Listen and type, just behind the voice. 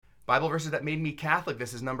Bible verses that made me Catholic.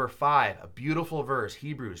 This is number 5, a beautiful verse,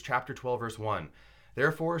 Hebrews chapter 12, verse 1.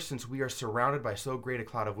 Therefore, since we are surrounded by so great a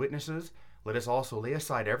cloud of witnesses, let us also lay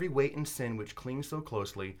aside every weight and sin which clings so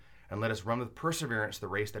closely, and let us run with perseverance the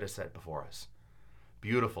race that is set before us.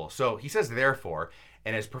 Beautiful. So he says therefore,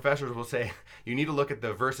 and as professors will say, you need to look at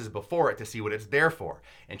the verses before it to see what it's there for.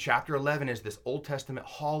 And chapter 11 is this Old Testament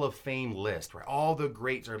Hall of Fame list where all the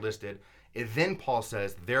greats are listed. And then Paul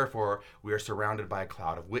says, therefore, we are surrounded by a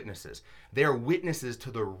cloud of witnesses. They are witnesses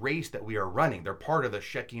to the race that we are running. They're part of the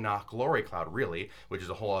Shekinah glory cloud, really, which is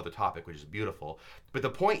a whole other topic, which is beautiful. But the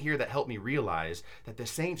point here that helped me realize that the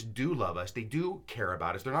saints do love us. They do care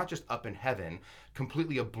about us. They're not just up in heaven,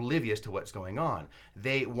 completely oblivious to what's going on.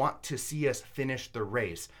 They want to see us finish the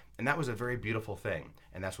race. And that was a very beautiful thing.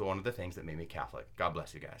 And that's one of the things that made me Catholic. God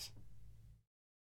bless you guys.